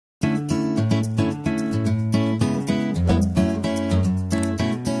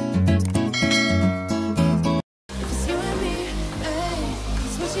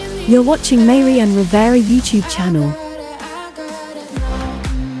You're watching Marina and Rivera YouTube channel.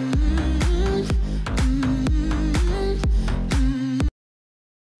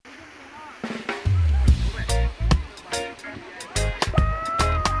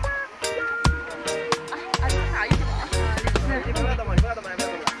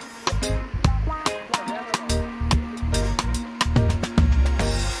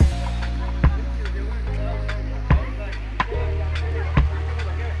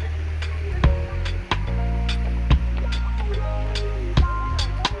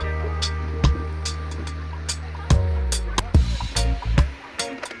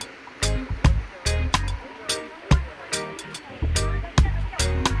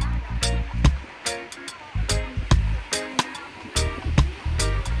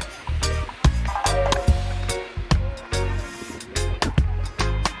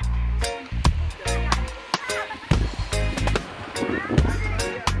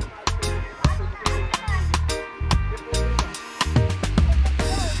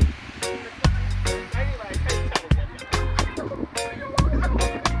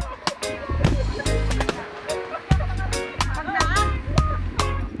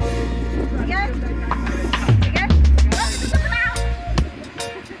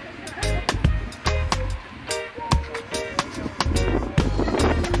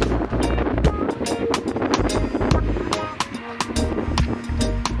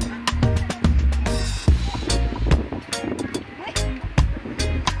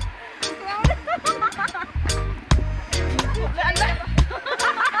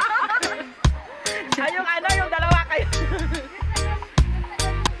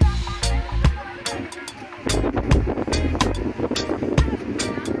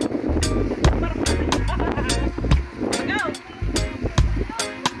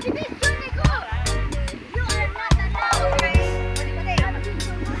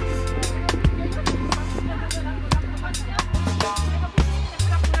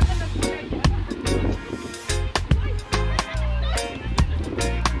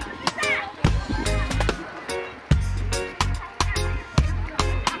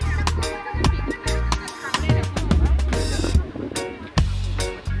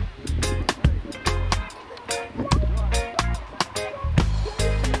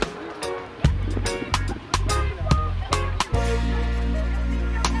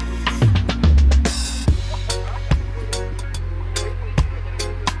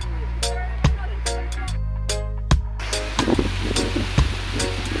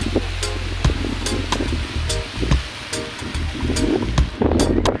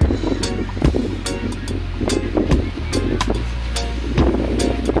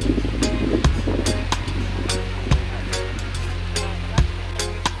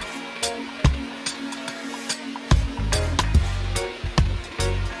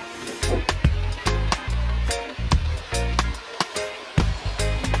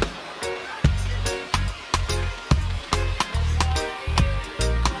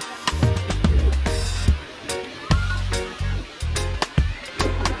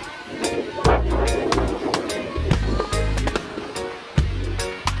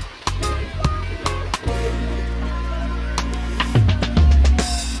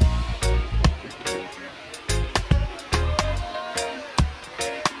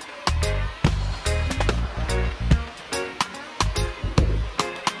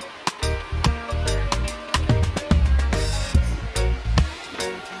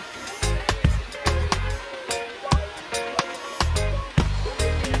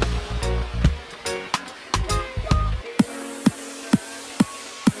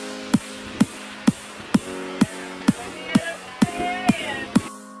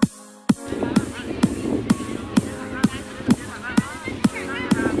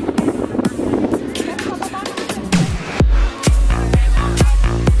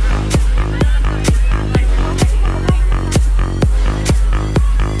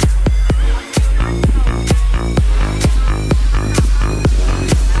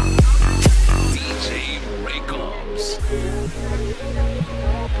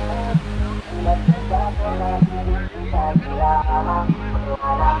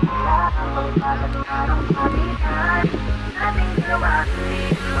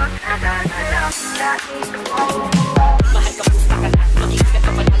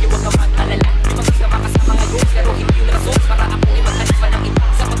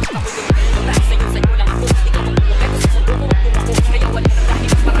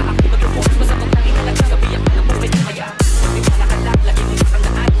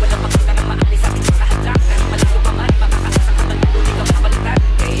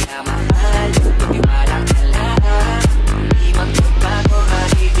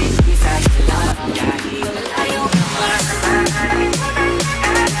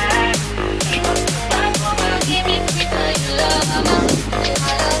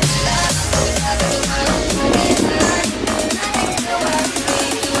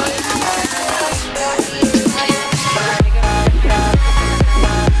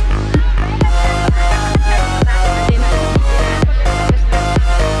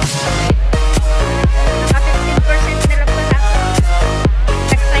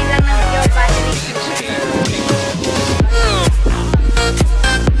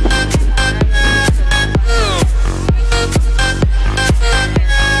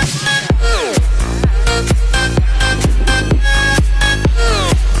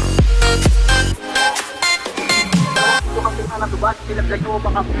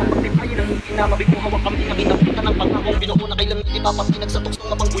 Pagtipayin ang hindi na mabigo hawak kami na binabutan ng pangakong binuo na kailan ipapapinag sa tuksong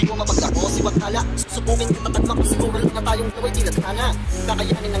mapangbuy mo mapagdako si Watala. Susubukin kita at makasiguro lang na tayong gaway tinadhana.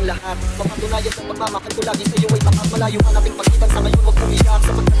 Kakayanin ng lahat, mapatunayan ng magmamahal ko lagi sa'yo ay baka malayo hanaping pagitan sa ngayon wag umiyak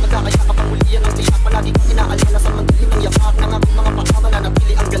sapagkat magkakaya ka pang uliyan ng tiyak. Palagi kang inaalala sa mandaling ng yapak ng aking mga pakama na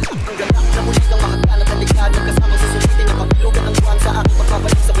napili ang galak na muli kang mahagkan at talikhan nagkasamang susulitin ang paglugan ng buwan sa aking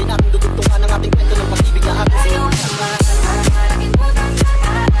pagbabalik sabay natin dudugtungan ng ating kwento ng pag-ibig na ating sinulat.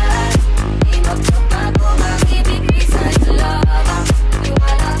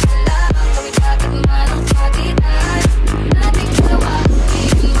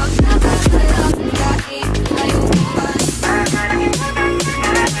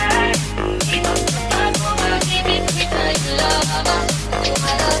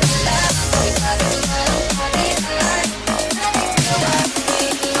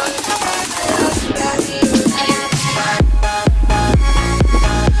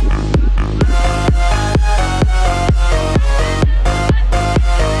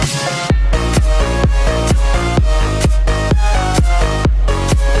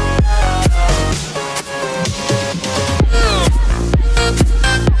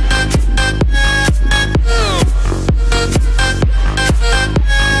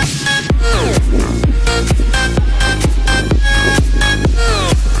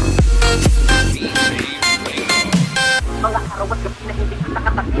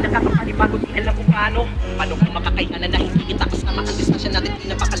 Paano kung makakayanan na hindi kita kasama ang distansya natin di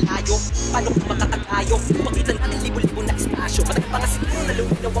napakalayo? Paano kung makakatayo? Pagitan natin libo-libo na espasyo. Matagpangasiguro na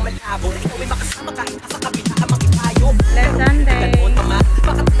luminaw ang malabo na ikaw ay makasama kahit nasa kabila amang itayo. Last Sunday. Ganoon pa man,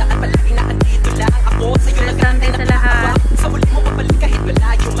 makatandaan palagi na andito lang ako sa'yo na Sunday sa lahat. Sa huli mo kapalik kahit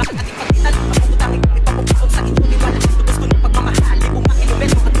malayo nga ang ating pagkitan. Mapaputangin kami papupaon sa inyo niwala. Tubos ko ng pagmamahali kung mga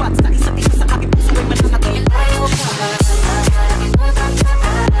kilometro at watts na isa't isa sa aking puso ay mananatili.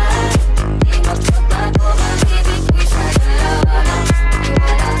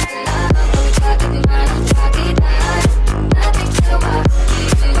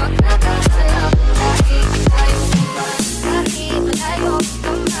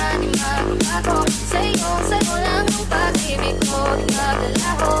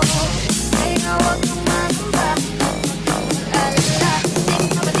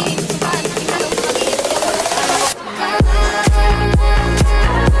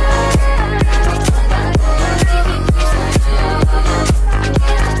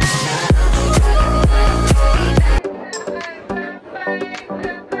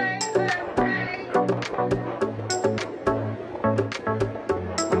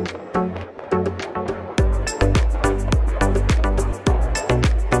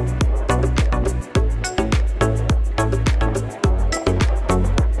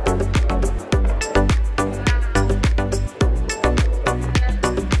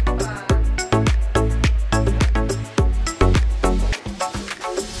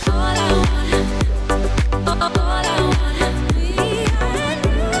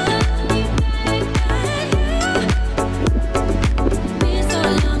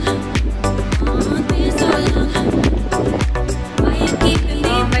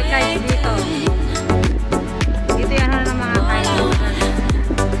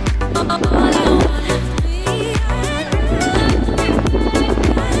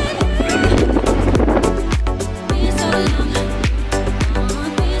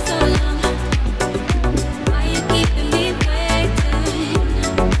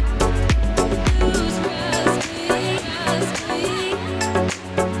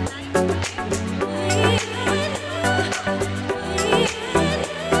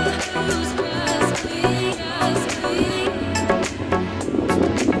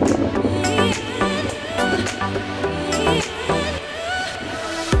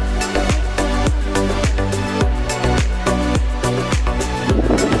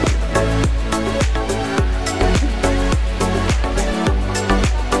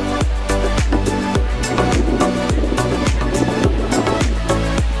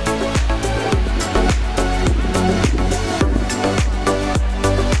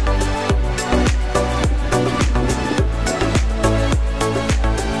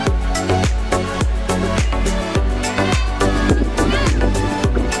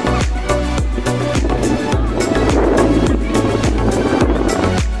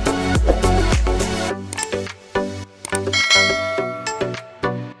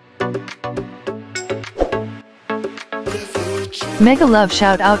 Mega love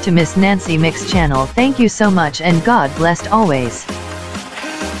shout out to Miss Nancy Mix channel, thank you so much and God blessed always.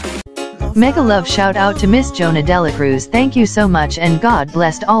 Mega love shout out to Miss Jonah Delacruz, thank you so much and God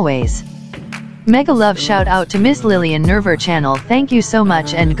blessed always. Mega love shout out to Miss Lillian Nerver channel. Thank you so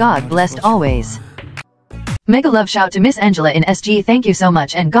much and God blessed always. Mega love shout to Miss Angela in SG. Thank you so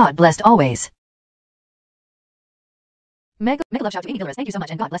much and God blessed always. Mega love shout to Amy Gilres. Thank you so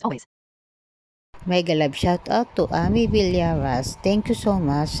much and God bless always. Mega love shout out to Ami Villaras. Thank you so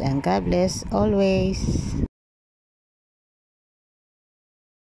much and God bless always.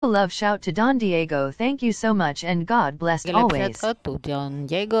 Love shout to Don Diego. Thank you so much and God bless Mega love always. shout out to Don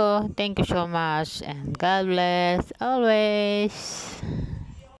Diego. Thank you so much and God bless always.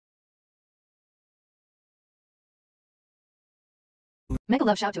 Mega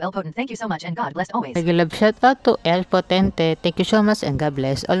love shout to El Potent. Thank you so much and God bless always. Mega love shout out to El Potente. Thank you so much and God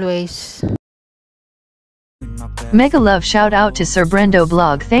bless always. Mega love shout out to Sir Brendo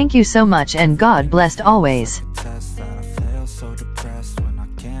Blog. Thank you so much and God blessed always.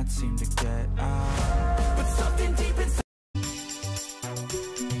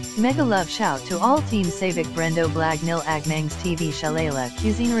 Mega love shout to all Team Savic Brendo Blag Nil Agmangs TV Shalala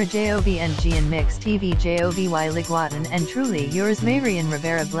Cuisine JOV and Gian Mix TV JOVY Ligwatan and truly yours Marian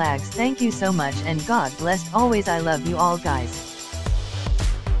Rivera Blags. Thank you so much and God blessed always. I love you all guys.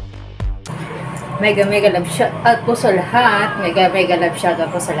 Mega love shout out po sa lahat. Mega love shout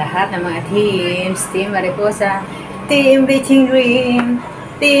out po sa lahat ng mga teams. Team Mariposa, Team Reaching Dream,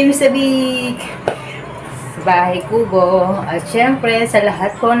 Team Sabik, Bahay Kubo, at syempre sa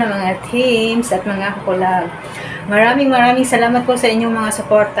lahat po ng mga teams at mga kakulab. Maraming salamat po sa inyong mga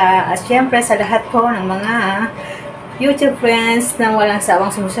suporta at syempre sa lahat po ng mga YouTube friends na walang sawang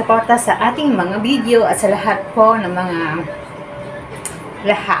sumusuporta sa ating mga video at sa lahat po ng mga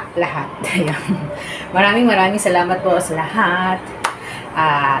lahat. Maraming salamat po sa lahat.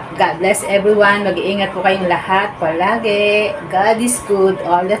 God bless everyone. Mag-iingat po kayong lahat palagi. God is good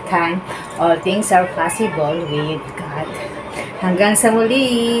all the time. All things are possible with God. Hanggang sa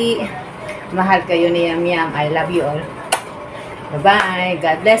muli. Mahal kayo ni Yam Yam. I love you all. Bye-bye.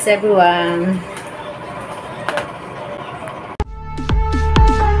 God bless everyone.